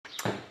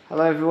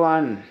Hello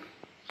everyone,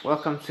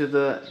 welcome to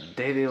the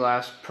Daily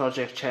Lives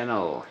Project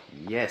channel.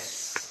 Yes,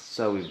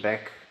 so we're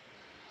back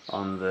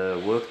on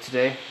the work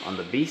today, on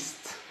the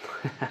beast.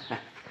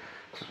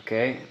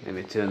 Okay, let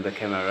me turn the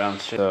camera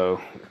around.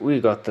 So we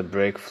got the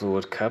brake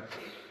fluid cup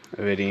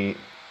already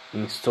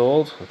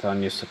installed with our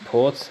new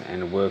supports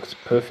and works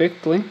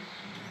perfectly.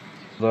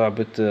 Although I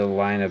put the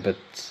line a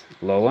bit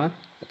lower,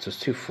 it was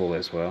too full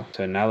as well.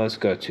 So now let's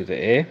go to the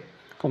air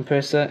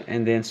compressor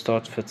and then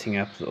start fitting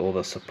up all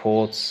the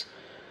supports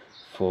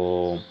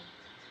for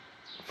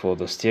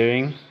the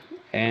steering.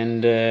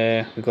 And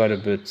we got a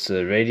bit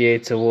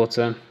radiator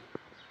water.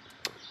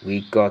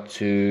 We got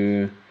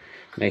to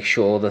make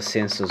sure all the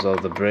sensors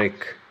of the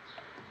brake,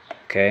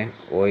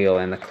 oil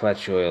and the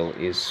clutch oil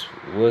is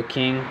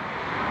working.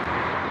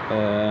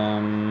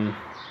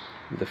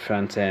 The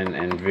front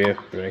and rear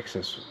brakes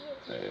is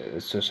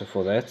also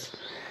for that.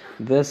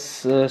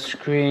 This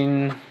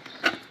screen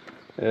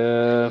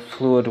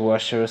fluid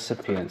washer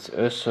recipient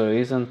also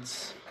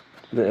isn't.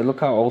 Look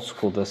how old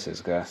school this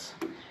is, guys.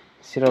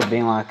 Instead of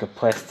being like a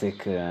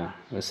plastic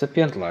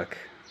recipient, like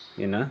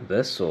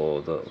this, or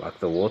like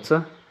the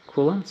water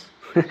coolant,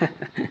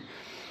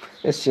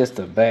 it's just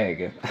a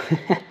bag.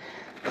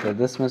 So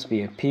this must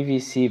be a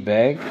PVC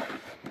bag.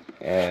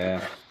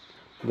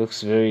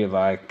 Looks very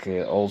like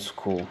old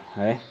school,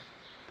 eh?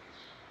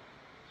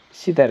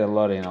 See that a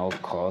lot in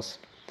old cars.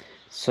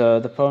 So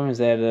the problem is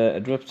that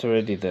it ripped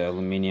already the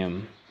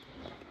aluminium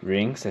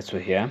rings that were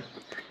here.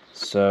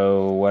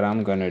 So what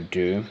I'm gonna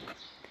do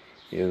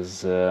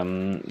is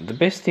the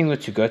best thing would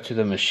to go to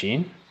the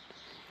machine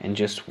and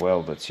just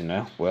weld it,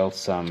 weld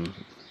some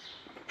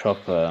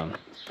proper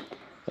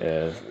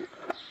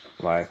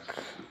like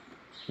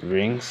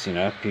rings,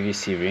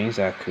 PVC rings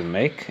I could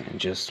make, and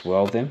just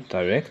weld them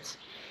direct.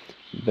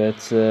 But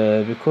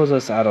because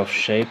it's out of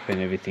shape and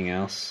everything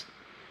else,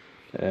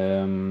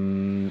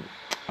 I'm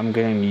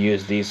going to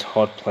use these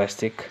hard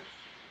plastic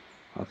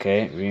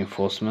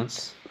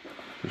reinforcements,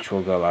 which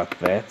will go like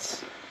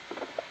that.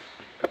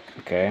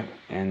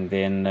 And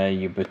then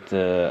you put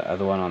the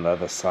other one on the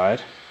other side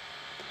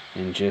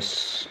and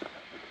just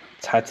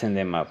tighten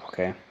them up,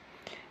 and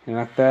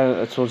like that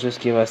it will just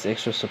give us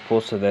extra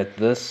support, so that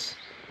this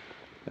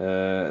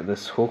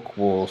hook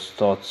will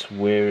start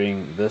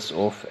wearing this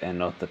off and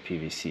not the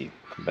PVC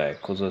bag,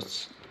 because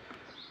it's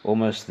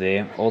almost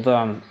there.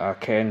 Although I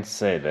can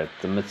say that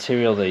the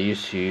material they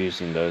used to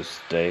use in those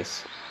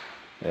days,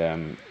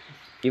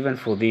 even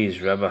for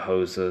these rubber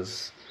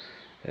hoses,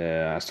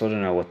 I still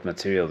don't know what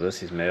material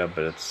this is made of,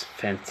 but it's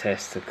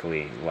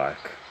fantastically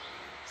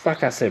it's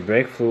like I say,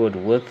 brake fluid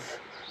with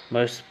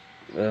most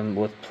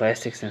with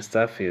plastics and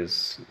stuff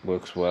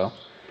works well.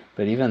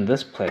 But even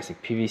this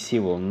plastic PVC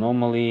will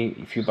normally,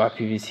 if you buy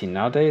PVC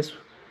nowadays,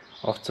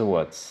 after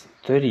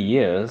 30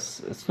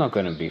 years, it's not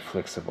going to be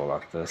flexible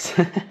like this.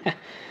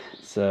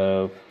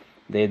 So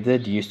they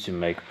did used to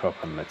make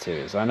proper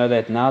materials. I know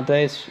that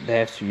nowadays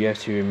you have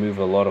to remove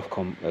a lot of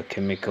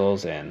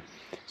chemicals and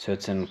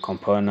certain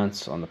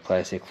components on the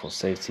plastic for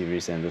safety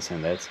reasons, this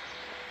and that.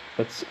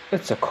 But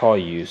it's a car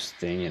use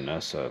thing,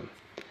 so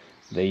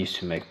they used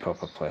to make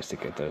proper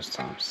plastic at those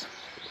times.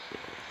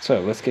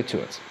 So let's get to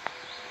it.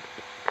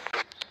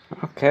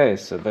 Okay,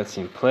 so that's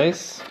in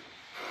place.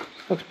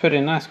 Looks pretty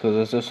nice because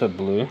it's also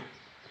blue.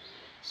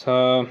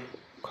 So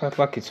quite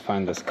lucky to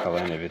find this color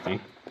and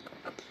everything.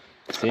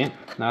 See,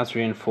 now it's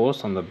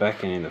reinforced on the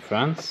back and in the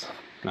front.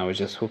 Now we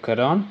just hook it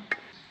on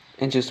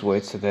and just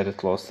wait so that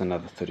it lasts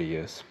another 30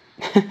 years.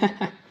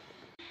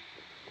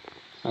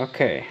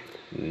 Okay,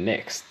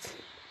 next.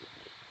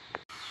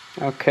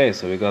 Okay,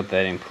 so we got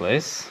that in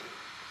place.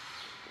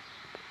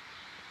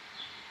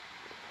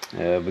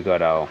 We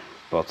got our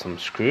bottom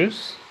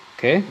screws.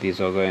 These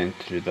are going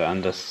through the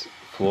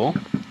underfloor,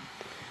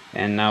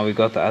 and now we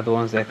got the other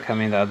ones that come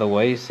in the other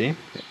way, you see.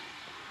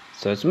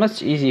 So it's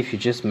much easier if you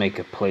just make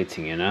a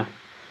plating,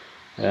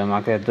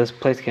 like that. This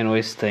plate can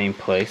always stay in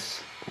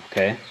place,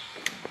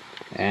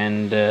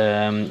 and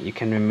you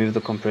can remove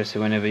the compressor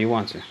whenever you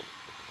want to,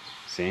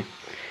 see.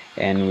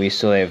 And we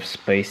still have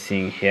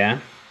spacing here.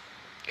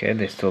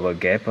 There's still a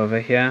gap over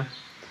here.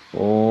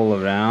 All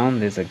around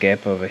there's a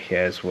gap over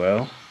here as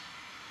well.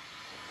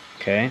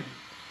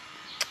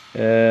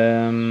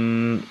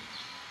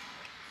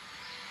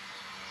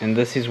 And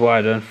this is why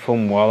I don't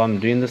film while I'm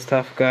doing the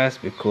stuff, guys,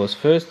 because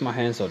first my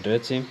hands are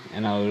dirty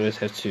and I always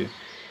have to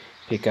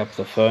pick up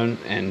the phone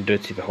and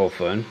dirty the whole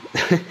phone.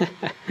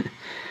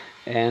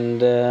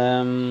 And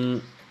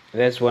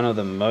that's one of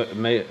the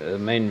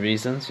main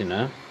reasons, is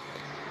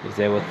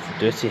that with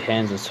dirty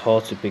hands it's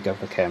hard to pick up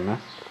the camera.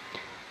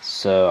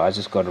 So I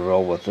just got to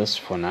roll with this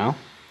for now.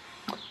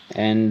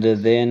 And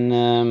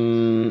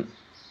then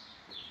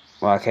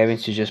like having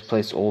to just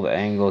place all the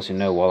angles,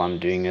 while I'm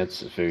doing it,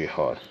 it's very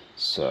hard.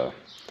 So,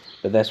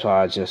 but that's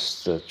why I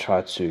just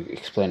try to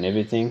explain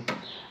everything.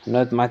 I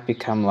know it might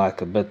become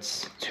like a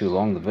bit too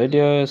long, the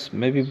videos,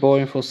 maybe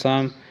boring for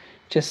some.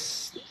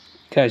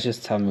 Guys,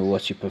 just tell me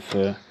what you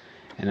prefer,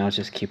 and I'll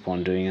just keep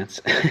on doing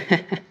it.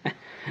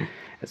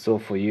 It's all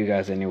for you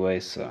guys anyway.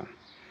 So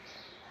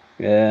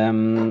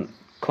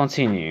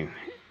continue.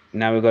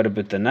 Now we've got to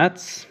put the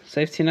nuts,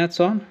 safety nuts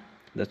on,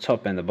 the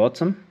top and the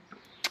bottom,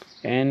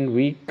 and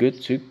we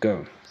good to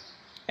go.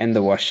 And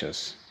the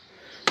washers.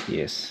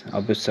 Yes,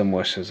 I'll put some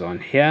washers on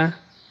here,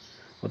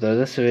 although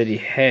this already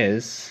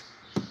has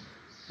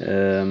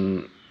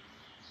a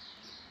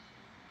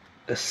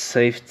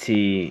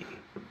safety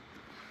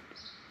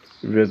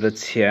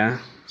rivets here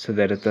so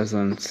that it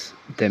doesn't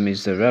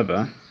damage the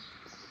rubber,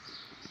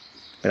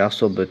 but I'll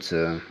still put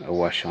a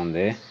washer on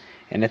there.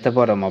 And at the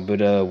bottom I'll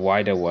put a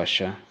wider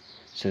washer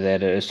so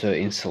that it also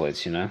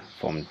insulates, you know,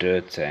 from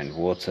dirt and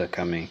water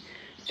coming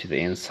to the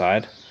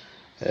inside.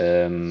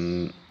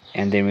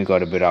 And then we got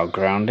to put our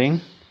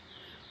grounding,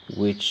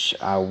 which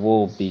I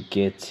will be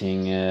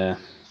getting a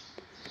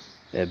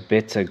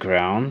better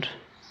ground,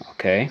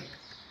 okay,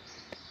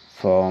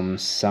 from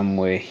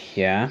somewhere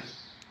here.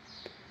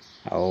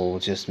 I'll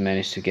just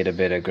manage to get a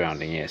better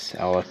grounding. Yes,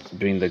 I'll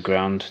bring the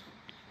ground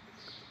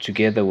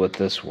together with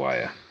this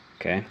wire.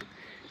 Okay,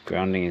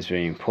 grounding is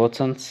very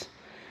important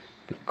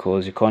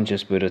because you can't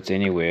just put it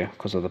anywhere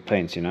because of the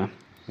paint, you know.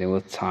 Then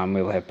with time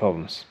we'll have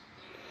problems.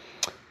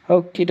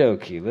 Okie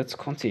dokie, let's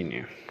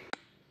continue.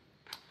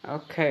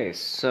 Okay,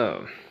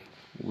 so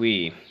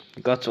we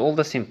got all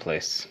this in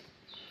place.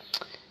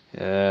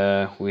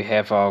 We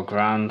have our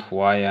ground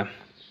wire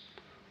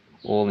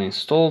all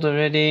installed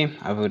already.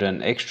 I put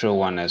an extra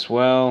one as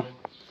well,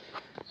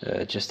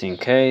 just in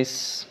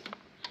case,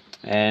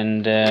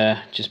 and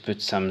just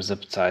put some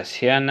zip ties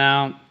here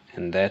now,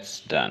 and that's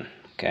done.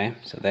 Okay,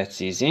 so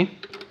that's easy.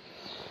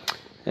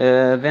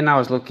 Then I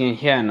was looking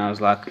here and I was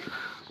like,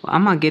 well,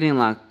 am I getting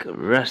like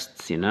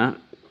rusts, you know?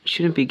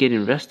 Shouldn't be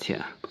getting rust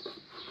here.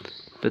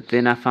 But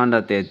then I found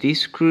out that these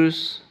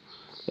screws,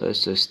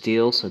 so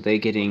steel, so they're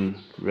getting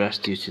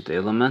rust due to the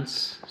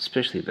elements,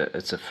 especially that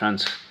it's the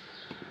front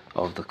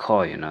of the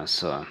car, you know.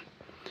 So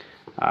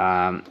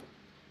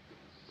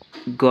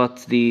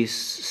got these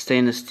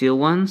stainless steel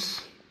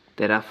ones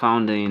that I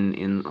found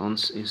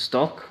in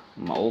stock,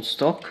 my old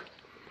stock.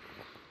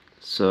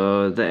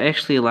 So they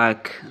actually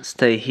like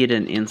stay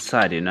hidden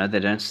inside, you know, they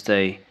don't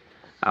stay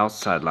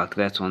outside like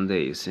that one there,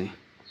 you see.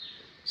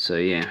 So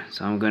yeah,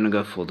 so I'm going to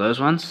go for those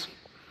ones.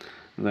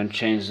 I'm going to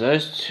change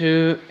those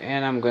two,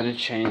 and I'm going to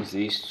change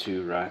these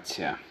two right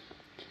here.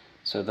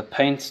 So the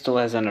paint still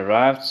hasn't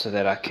arrived so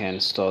that I can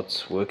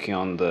start working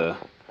on the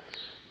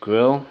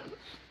grill.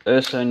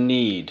 Also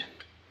need,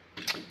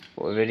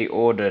 already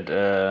ordered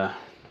a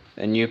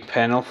new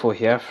panel for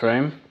here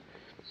frame,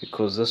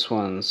 because this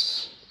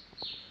one's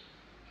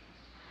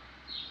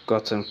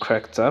gotten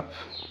cracked up,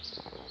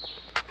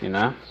 you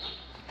know.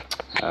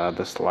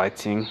 This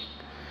lighting,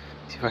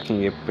 see if I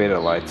can get better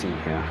lighting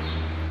here.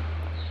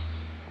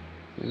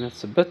 And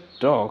it's a bit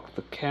dark,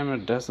 the camera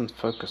doesn't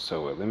focus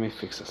so well. Let me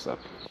fix this up.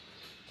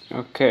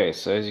 Okay,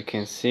 so as you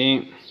can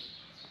see,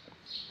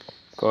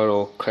 got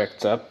all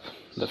cracked up,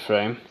 the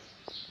frame.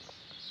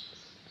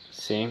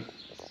 See?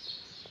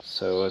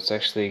 So it's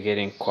actually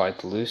getting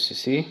quite loose, you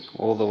see,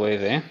 all the way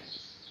there.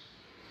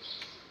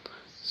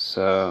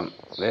 So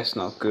that's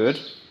not good.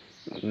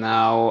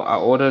 Now I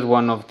ordered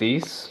one of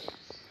these,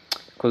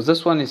 because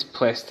this one is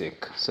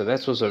plastic, so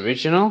that was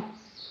original.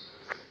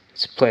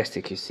 It's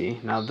plastic, you see.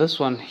 Now this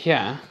one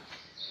here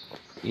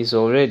is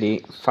already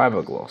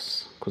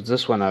fiberglass, because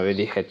this one I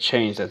already had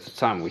changed at the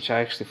time, which I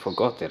actually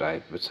forgot that I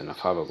put in a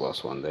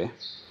fiberglass one there.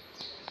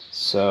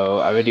 So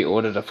I already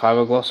ordered a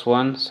fiberglass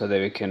one so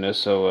that we can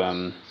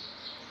also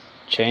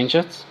change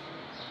it.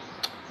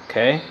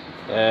 Okay,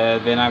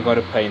 then I got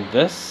to paint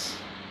this.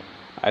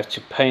 I have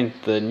to paint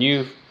the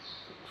new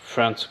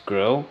front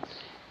grille,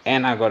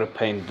 and I got to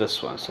paint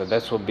this one, so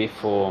that will be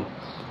for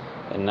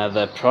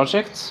another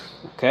project.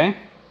 Okay,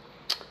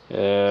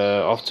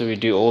 after we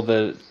do all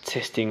the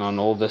testing on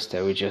all this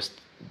that we just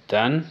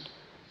done,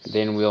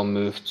 then we'll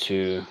move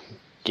to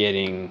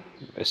getting,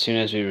 as soon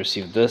as we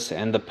receive this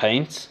and the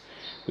paints,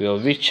 we'll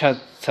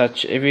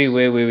retouch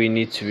everywhere where we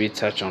need to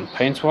retouch on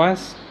paint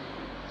wise,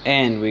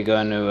 and we're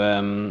going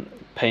to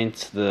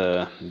paint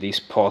these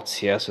parts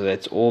here so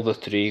that all the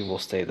three will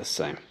stay the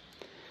same.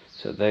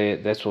 So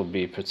that will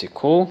be pretty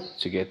cool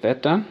to get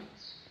that done.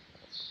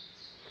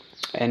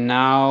 And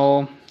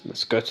now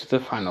let's go to the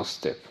final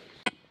step.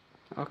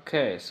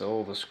 Okay, so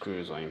all the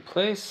screws are in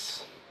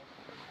place.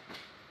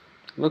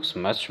 Looks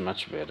much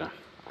better,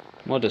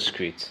 more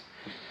discreet.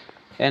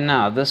 And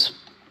now this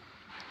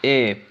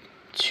air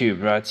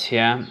tube right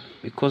here,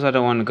 because I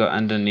don't want to go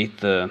underneath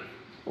the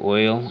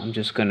oil, I'm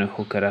just going to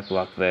hook it up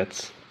like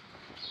that.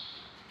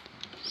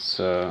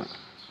 So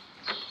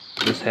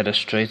this had a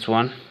straight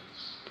one,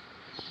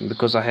 and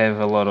because I have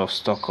a lot of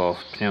stock of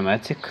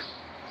pneumatic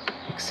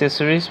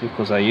accessories,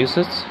 because I use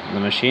it in the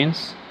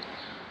machines,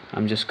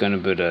 I'm just going to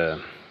put a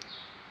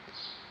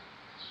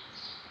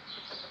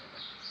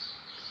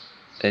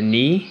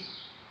knee.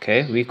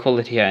 Okay, we call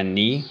it here a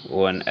knee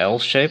or an L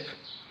shape.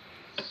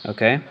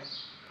 Okay,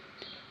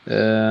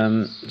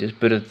 just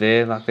put it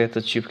there like that,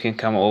 the tube can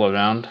come all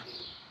around,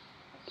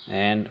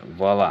 and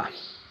voila,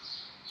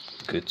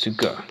 good to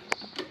go.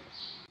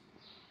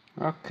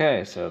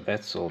 Okay, so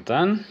that's all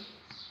done.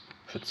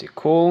 pretty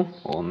cool,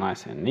 all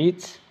nice and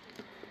neat.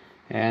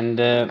 And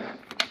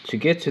to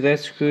get to that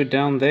screw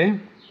down there,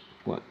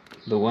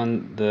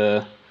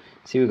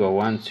 see, we got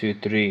 1, 2,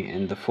 3,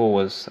 and the 4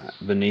 was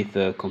beneath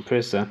the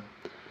compressor.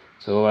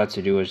 So all I had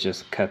to do was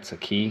just cut a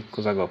key,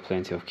 because I got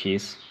plenty of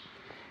keys.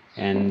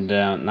 And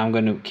now I'm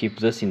going to keep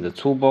this in the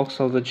toolbox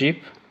of the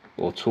Jeep,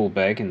 or tool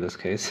bag in this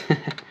case.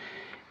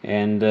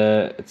 And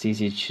it's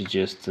easy to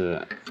just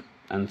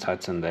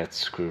untighten that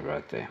screw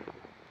right there.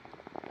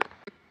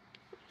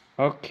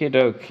 Okie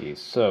dokie,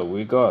 so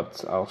we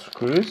got our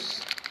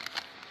screws.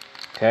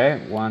 Okay,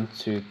 1,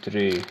 2,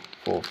 3,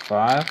 4,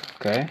 5.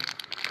 Okay,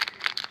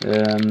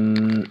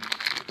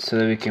 so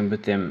that we can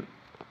put them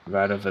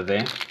right over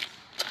there.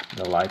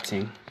 The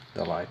lighting,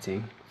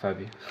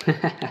 Fabio.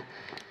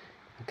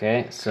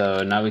 Okay,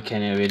 so now we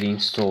can already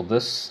install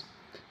this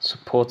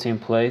support in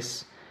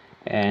place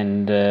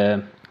and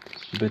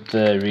put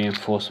the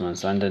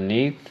reinforcements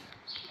underneath,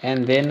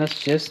 and then let's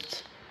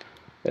just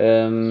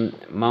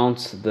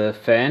mount the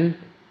fan,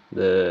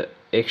 the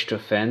extra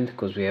fan,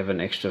 because we have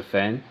an extra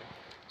fan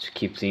to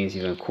keep things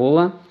even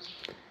cooler,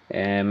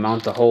 and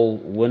mount the whole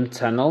wind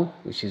tunnel,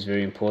 which is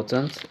very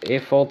important, air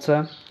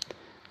filter,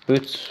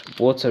 put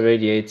water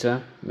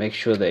radiator, make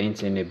sure there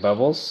ain't any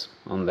bubbles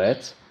on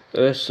that.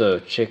 Also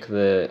check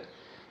if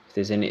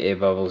there's any air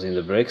bubbles in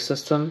the brake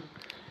system,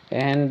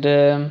 and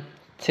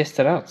test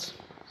it out.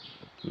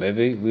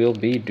 Maybe we'll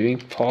be doing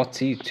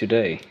party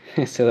today,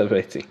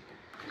 celebrating.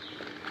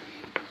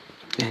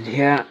 And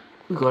here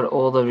we got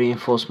all the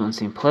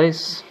reinforcements in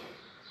place,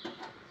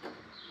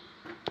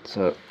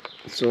 so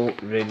it's all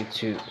ready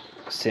to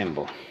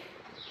assemble.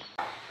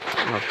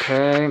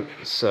 Okay,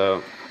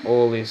 so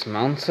all is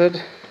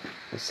mounted,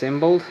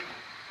 assembled.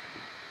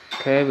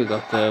 Okay, we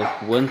got the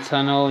wind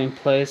tunnel in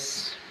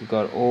place, we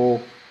got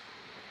all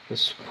the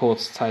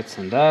supports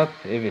tightened up,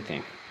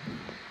 everything.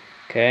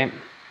 Okay,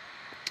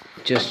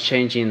 just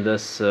changing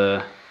this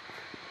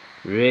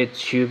red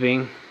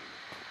tubing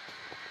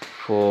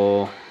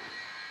for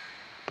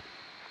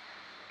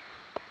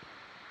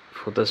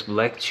this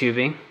black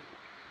tubing,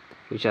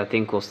 which I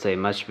think will stay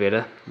much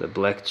better, the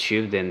black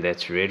tube, than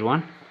that red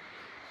one.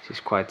 This is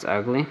quite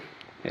ugly.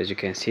 As you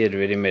can see, it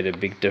really made a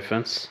big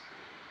difference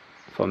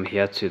from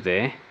here to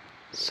there,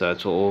 so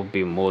it will all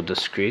be more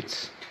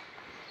discreet.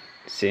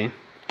 See,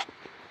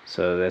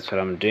 so that's what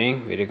I'm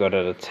doing. We got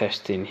it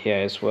attached in here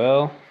as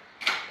well.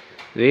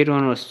 The red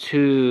one was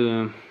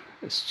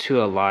it's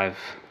too alive,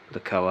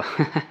 the color.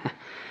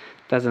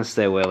 Doesn't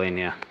stay well in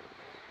here.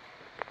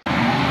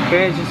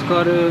 Okay, just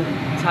got to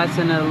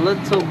tighten it a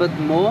little bit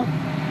more.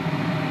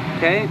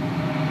 Okay,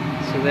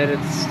 so that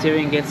its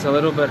steering gets a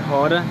little bit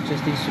harder.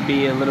 Just needs to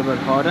be a little bit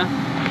harder.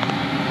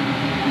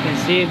 You can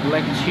see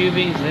black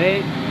tubing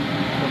there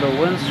for the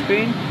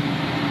windscreen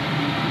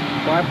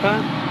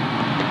wiper.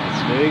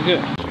 It's very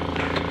good.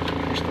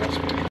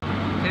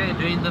 Okay,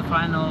 doing the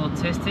final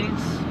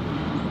testings.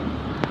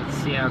 Let's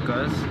see how it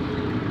goes.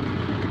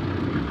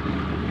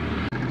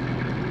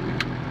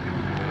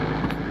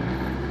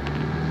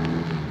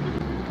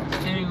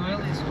 Steering wheel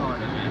is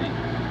harder, man.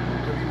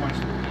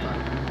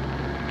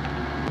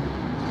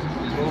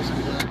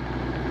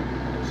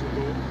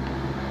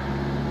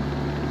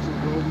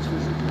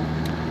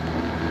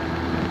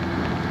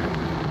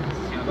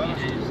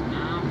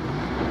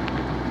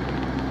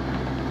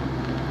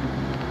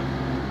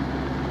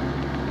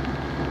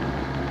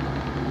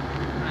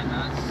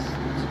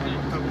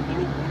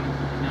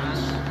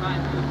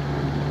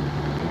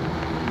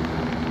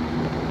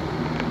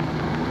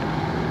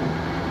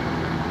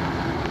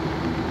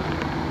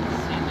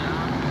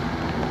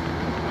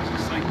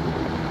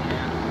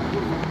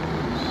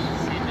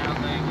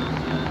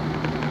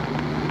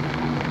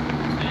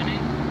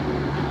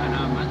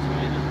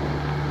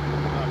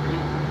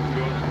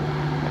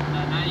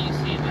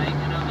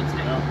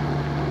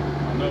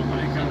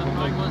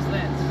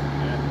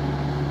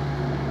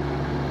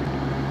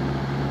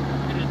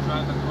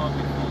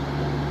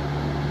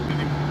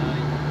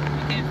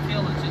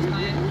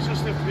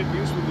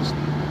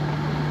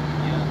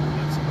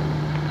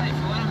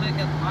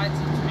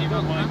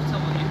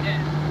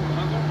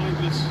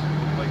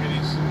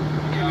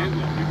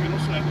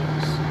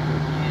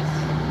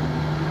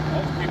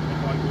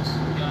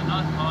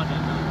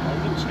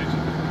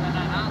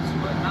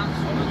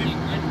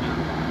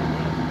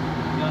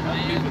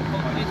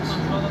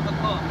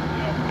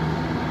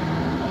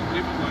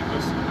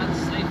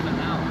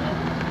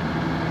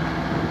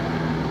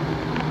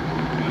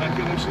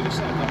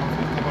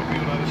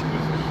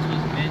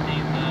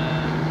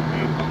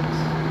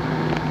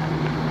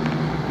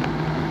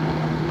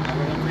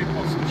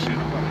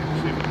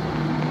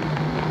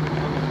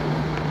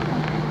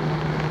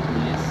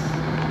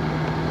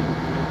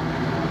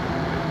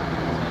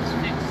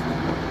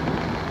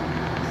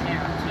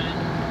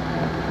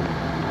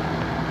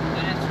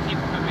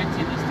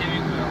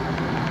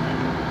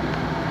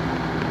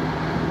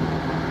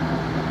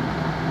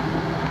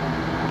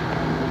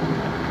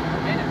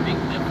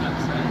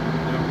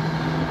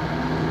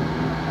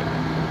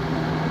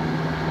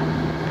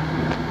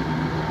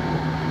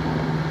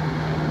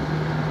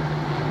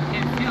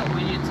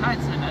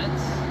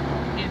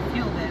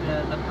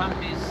 pump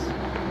is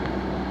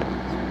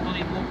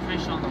putting more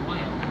pressure on the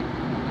wheel.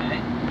 Okay?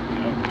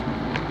 Yeah.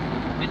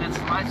 When it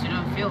slides, you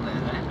don't feel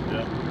that, eh?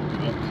 Yeah.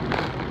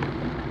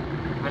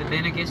 But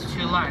then it gets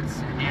too light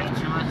and you have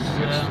too much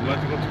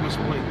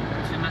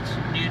too much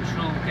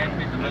neutral gap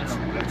in the middle.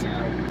 That's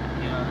yeah.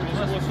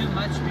 It was too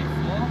much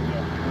before.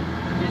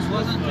 Yeah. It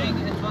wasn't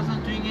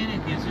doing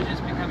anything, it was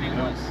just becoming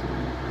worse.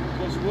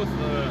 It was worth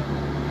the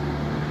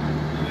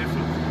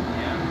effort.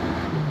 Yeah.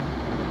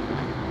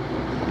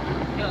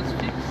 Yeah, it's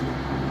fixed.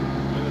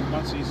 Made it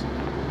much easier.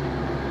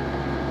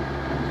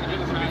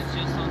 Gonna try it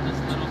just on this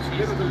little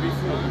piece. Better than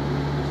before.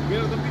 It's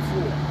better than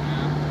before.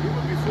 Yeah.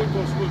 Even before it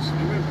was worse,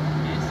 remember?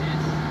 Yes,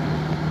 yes.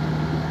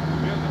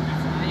 Better than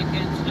before. Now you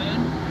can turn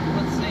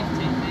with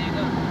safety. There you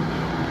go.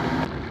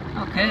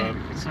 Okay,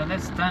 so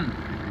that's done.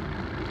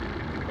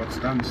 What's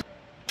done?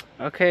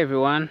 Okay,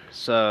 everyone.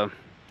 So,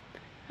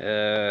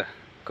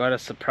 got a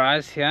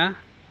surprise here.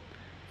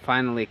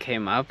 Finally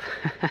came up.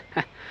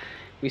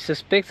 We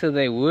suspected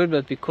they would,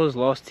 but because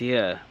last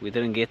year we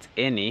didn't get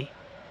any,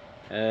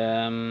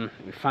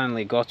 we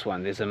finally got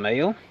one. There's a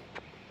male.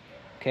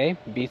 Okay,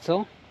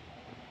 beetle.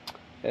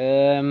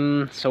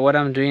 So what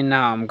I'm doing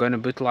now, I'm going to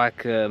put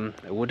like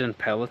wooden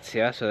pallets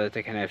here so that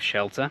they can have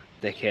shelter.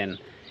 They can,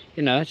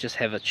 you know, just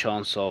have a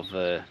chance of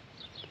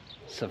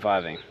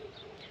surviving.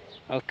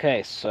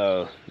 Okay,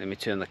 so let me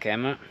turn the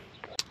camera.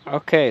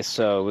 Okay,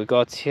 so we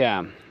got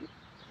here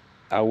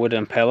our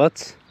wooden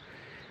pallets,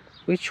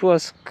 which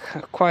was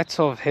quite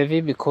sort of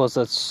heavy because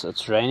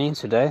it's raining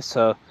today.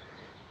 So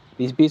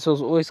these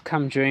beetles always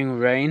come during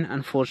rain,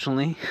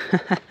 unfortunately.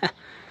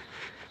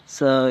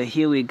 So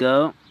here we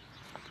go.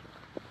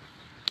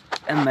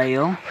 A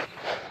male,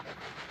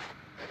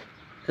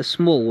 a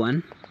small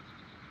one.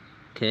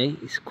 Okay,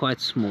 it's quite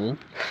small,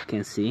 you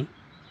can see.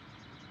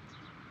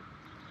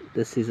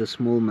 This is a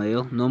small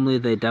male. Normally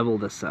they double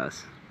the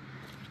size.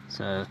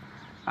 So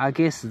I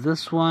guess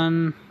this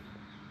one,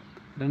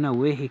 I don't know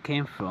where he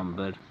came from,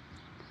 but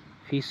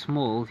if he's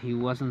small, he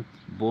wasn't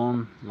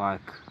born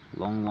like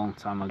long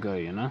time ago,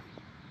 you know.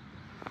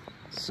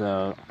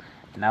 So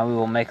now we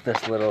will make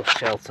this little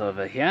shelter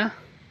over here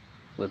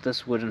with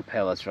this wooden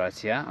pallets right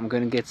here. I'm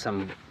going to get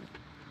some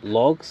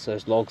logs,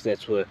 those logs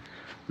that were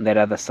on that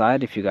other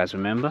side, if you guys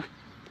remember,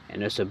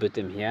 and also put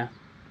them here.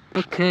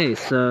 Okay,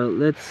 so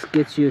let's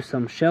get you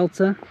some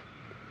shelter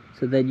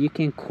so that you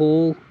can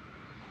call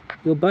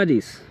your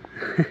buddies.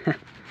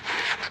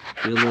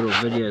 Do a little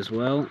video as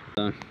well.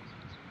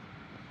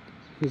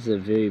 These are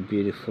very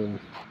beautiful.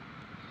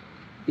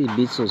 These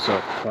beetles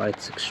are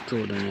quite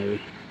extraordinary.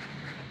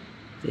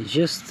 They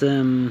just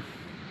they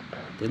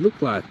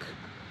look like,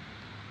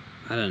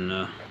 I don't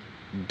know,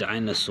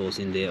 dinosaurs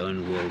in their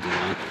own world, you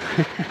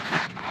know.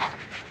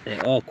 They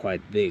are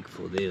quite big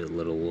for their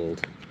little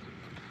world.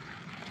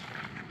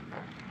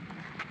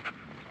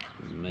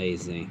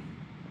 Amazing.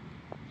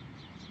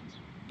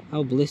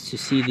 How blessed to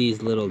see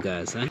these little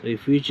guys, huh?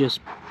 If we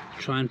just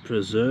try and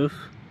preserve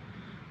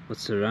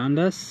what's around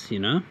us, you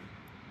know,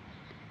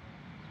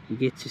 you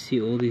get to see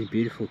all these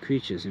beautiful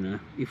creatures, you know.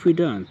 If we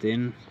don't,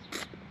 then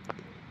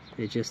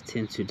they just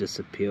tend to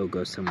disappear or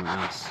go somewhere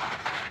else.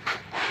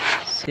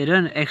 They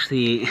don't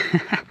actually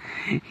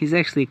he's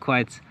actually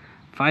quite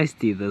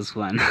feisty, this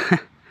one.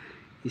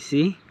 You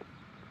see,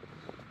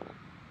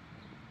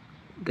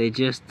 they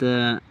just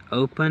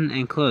open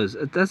and close.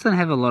 It doesn't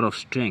have a lot of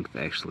strength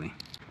actually.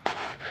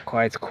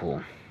 Quite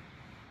cool.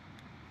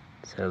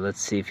 So let's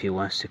see if he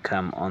wants to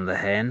come on the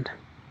hand.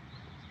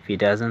 If he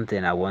doesn't,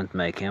 then I won't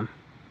make him.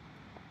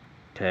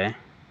 Okay,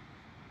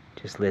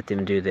 just let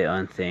them do their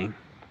own thing.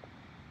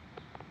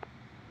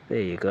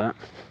 There you go.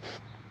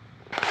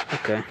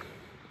 Okay,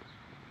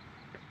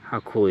 how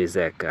cool is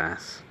that,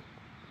 guys?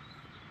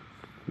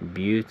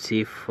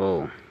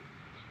 Beautiful.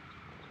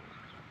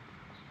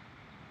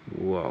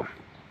 Whoa,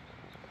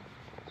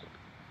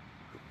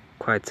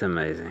 quite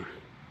amazing.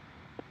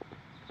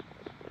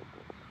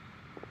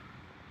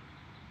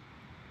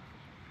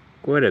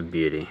 What a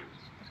beauty.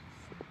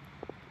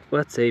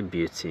 What a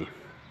beauty.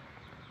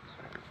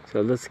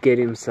 So let's get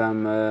him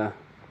some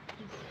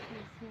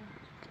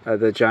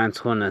the giant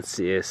hornets.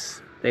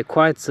 Yes, they're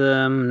quite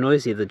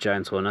noisy, the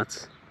giant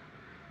hornets.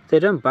 They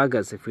don't bug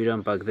us if we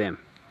don't bug them.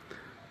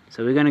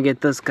 So we're gonna get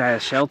this guy a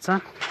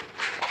shelter.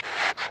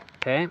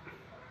 Okay.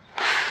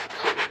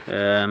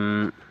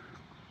 And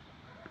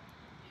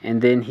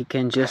then he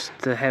can just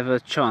have a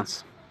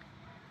chance.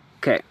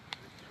 Okay,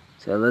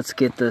 so let's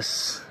get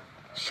this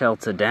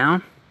shelter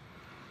down.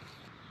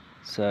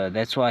 So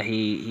that's why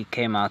he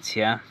came out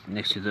here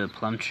next to the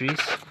plum trees.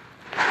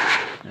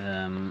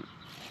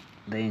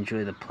 They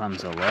enjoy the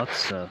plums a lot.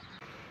 So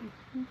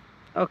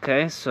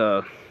okay,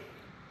 so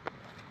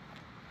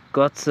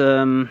got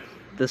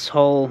this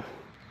whole,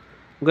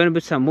 I'm going to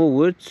put some more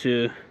wood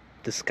to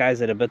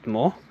disguise it a bit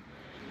more.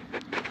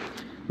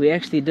 We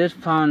actually did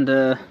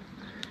find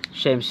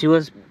shame, she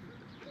was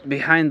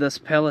behind this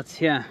pellet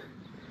here,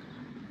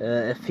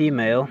 a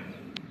female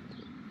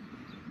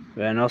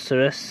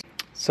rhinoceros.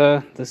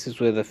 So this is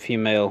where the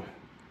female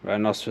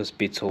rhinoceros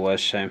beetle was,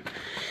 shame.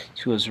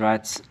 She was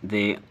right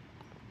there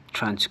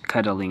trying to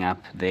cuddling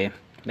up there.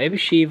 Maybe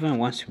she even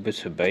wants to put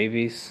her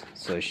babies.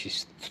 So she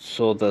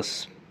saw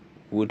this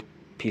wood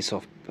piece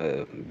of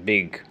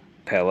big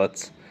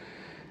pellets,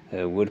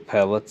 wood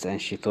pellets,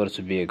 and she thought it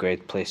would be a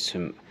great place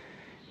to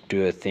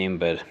do a theme,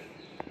 but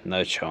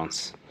no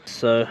chance.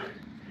 So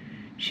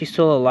she's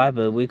still alive,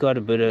 but we got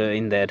to put her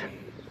in that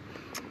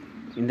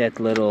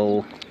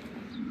little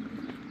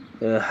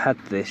hut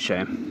there,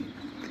 shame.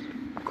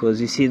 Because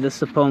you see, this is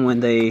the problem when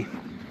they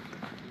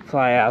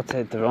fly out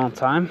at the wrong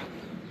time,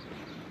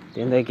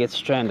 then they get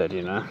stranded,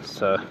 you know.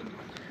 So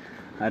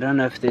I don't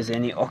know if there's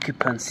any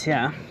occupants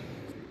here.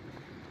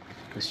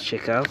 Let's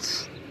check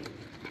out.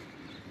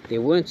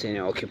 There weren't any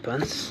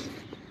occupants.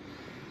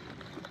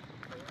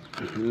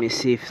 Let me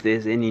see if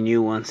there's any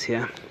new ones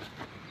here.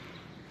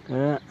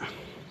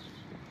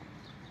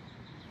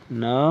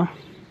 No.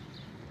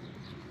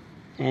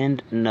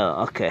 And no.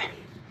 Okay.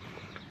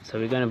 So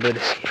we're going to put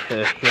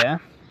her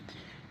here.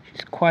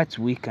 She's quite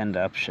weakened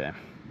up, shame.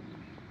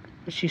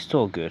 But she's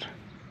still good.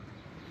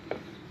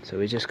 So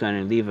we're just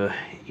going to leave her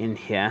in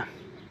here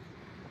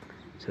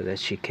so that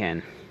she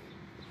can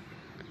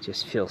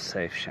just feel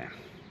safe, shame.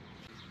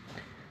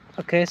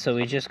 Okay, so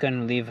we're just going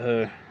to leave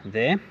her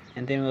there,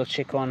 and then we'll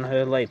check on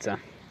her later.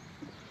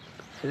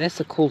 So that's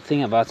the cool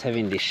thing about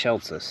having these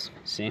shelters,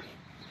 see?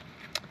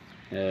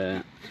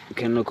 You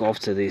can look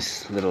after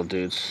these little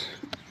dudes.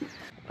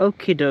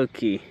 Okie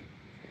dokie.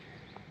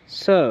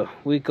 So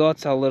we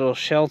got our little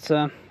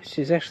shelter.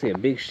 She's actually a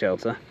big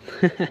shelter.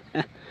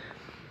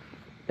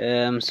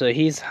 So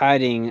he's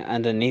hiding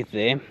underneath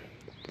there.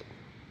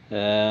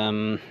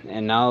 And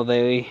now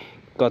they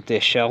got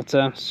their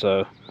shelter,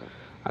 so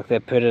like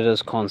their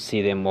predators can't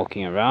see them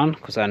walking around,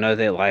 because I know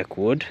they like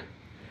wood.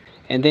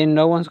 And then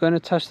no one's going to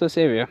touch this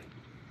area.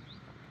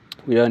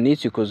 We don't need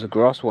to, because the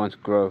grass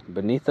won't grow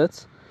beneath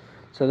it.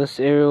 So this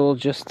area will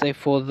just stay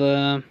for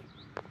the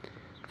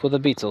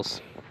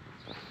beetles.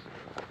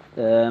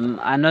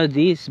 I know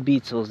these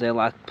beetles, they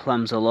like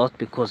plums a lot,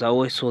 because I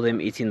always saw them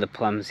eating the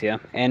plums here.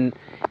 And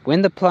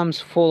when the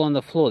plums fall on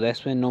the floor,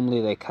 that's when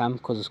normally they come,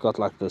 because it's got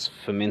like this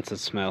fermented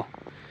smell.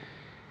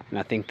 And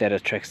I think that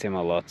attracts them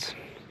a lot.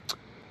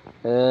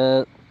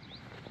 The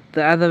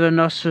other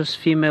rhinoceros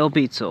female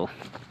beetle,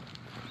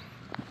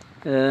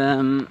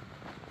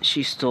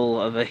 she's still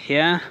over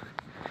here,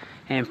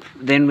 and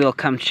then we'll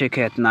come check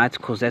her at night,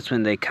 because that's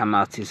when they come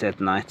out, is at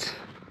night.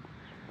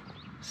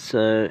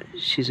 So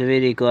she's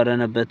already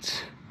gotten a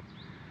bit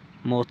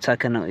more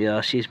tucking.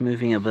 Yeah, she's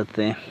moving a bit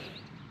there.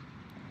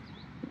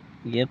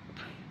 Yep,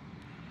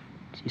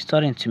 she's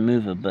starting to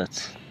move a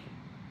bit.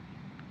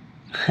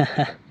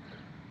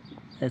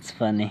 That's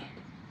funny.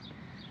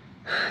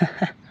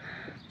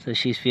 So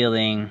she's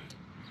feeling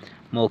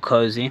more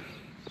cozy.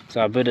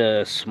 So I put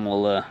a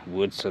smaller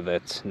wood so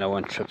that no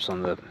one trips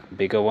on the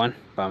bigger one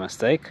by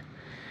mistake.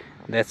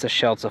 That's a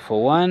shelter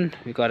for one.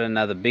 We got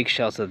another big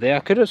shelter there. I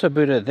could also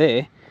put her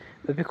there,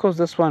 but because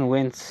this one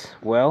went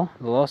well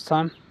the last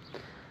time,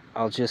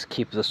 I'll just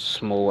keep this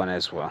small one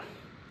as well.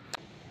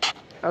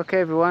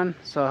 Okay everyone,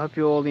 so I hope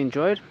you all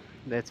enjoyed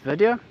that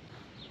video.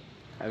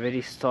 I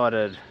already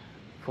started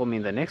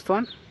filming the next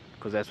one,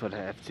 because that's what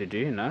I have to do,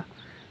 you know.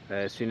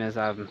 As soon as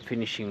I'm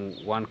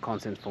finishing one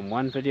content from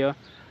one video, I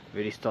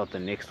really start the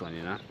next one,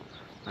 you know.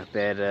 Like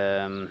that,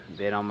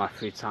 then on my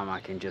free time I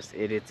can just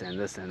edit and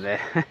this and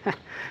that.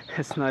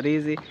 It's not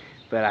easy,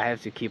 but I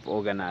have to keep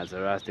organized,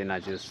 or else then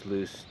I just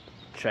lose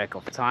track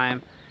of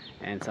time,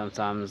 and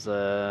sometimes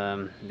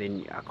then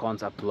I can't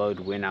upload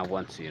when I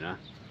want to, you know.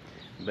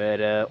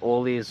 But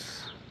all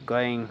is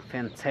going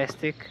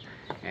fantastic,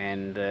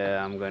 and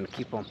I'm going to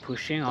keep on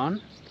pushing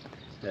on.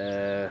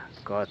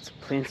 Got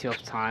plenty of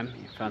time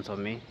in front of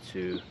me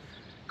to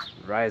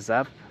rise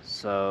up,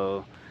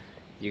 so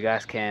you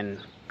guys can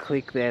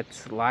click that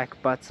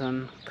like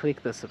button,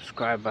 click the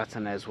subscribe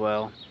button as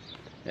well.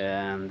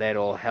 That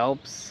all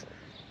helps.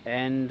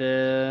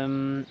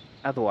 And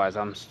otherwise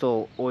I'm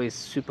still always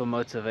super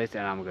motivated,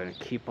 and I'm going to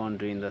keep on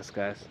doing this,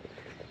 guys.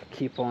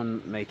 Keep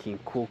on making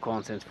cool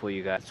content for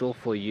you guys. It's all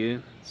for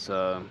you.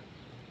 So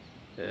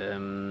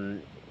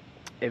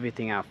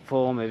everything I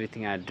film,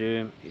 everything I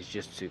do is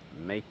just to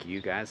make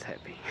you guys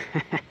happy.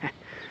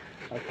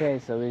 Okay,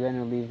 so we're going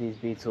to leave these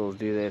beetles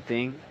do their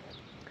thing.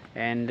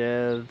 And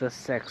the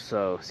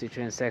Saxo,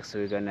 Citroen Saxo,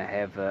 we're going to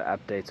have an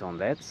update on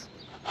that.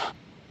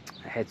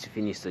 I had to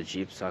finish the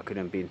Jeep, so I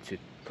couldn't be in two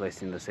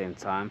places in the same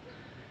time.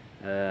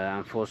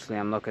 Unfortunately,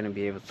 I'm not going to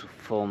be able to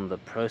film the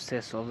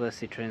process of the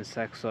Citroen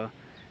Saxo,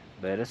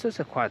 but it's just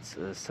a quite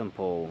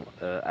simple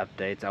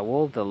update. I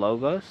will the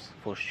logos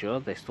for sure,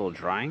 they're still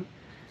drying,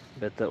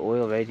 but the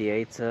oil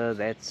radiator,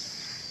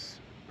 that's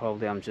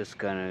probably I'm just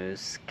going to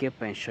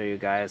skip and show you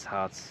guys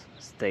how it's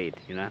stayed,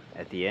 you know,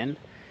 at the end.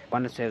 I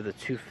wanted to have the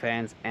two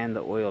fans and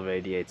the oil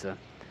radiator,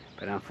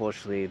 but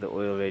unfortunately the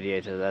oil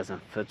radiator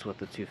doesn't fit with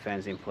the two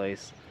fans in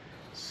place,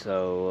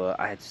 so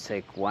I had to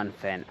take one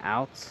fan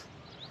out.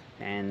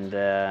 And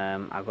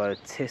I got to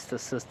test the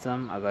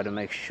system. I got to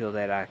make sure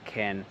that I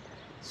can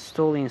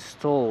still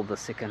install the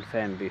second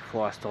fan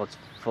before I start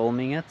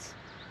filming it.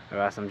 or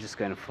else I'm just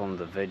going to film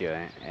the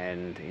video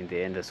and in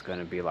the end it's going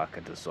to be like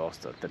a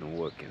disaster. It didn't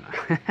work, you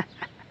know.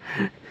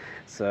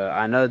 So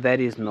I know that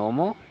is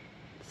normal.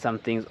 Some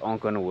things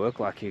aren't going to work,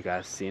 like you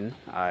guys seen.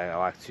 I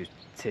like to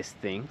test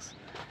things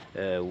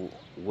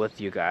with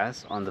you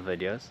guys on the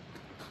videos,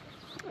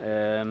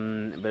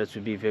 but it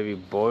would be very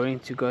boring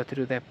to go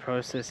through that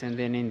process and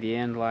then in the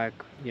end, like,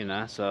 you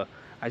know, so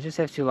I just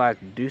have to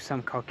like do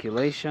some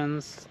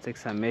calculations, take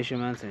some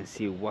measurements and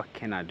see what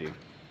can I do.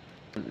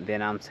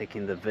 Then I'm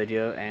taking the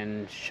video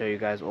and show you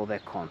guys all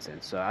that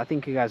content. So I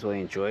think you guys will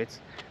enjoy it.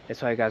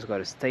 That's why you guys got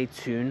to stay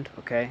tuned,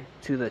 okay,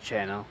 to the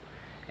channel,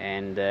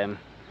 and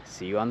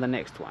see you on the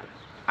next one.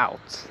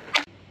 Out.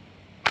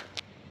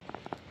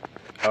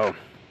 Oh,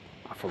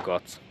 I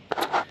forgot.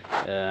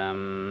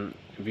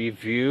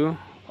 Review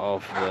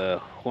of the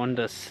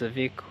Honda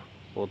Civic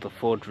or the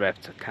Ford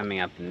Raptor coming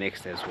up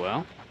next as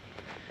well.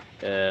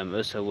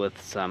 Also with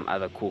some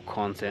other cool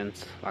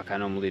content like I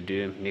normally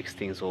do, mix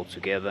things all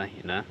together,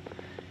 you know,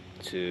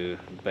 to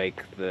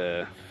bake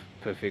the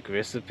perfect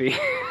recipe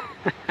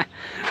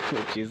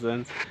which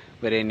isn't,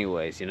 but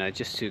anyways, you know,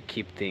 just to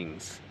keep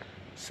things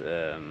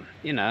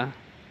you know,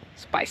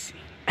 spicy.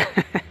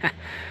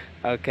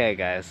 Okay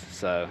guys,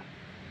 so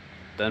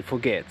don't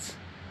forget,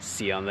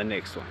 see you on the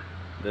next one.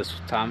 This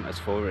time it's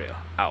for real.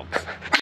 Out.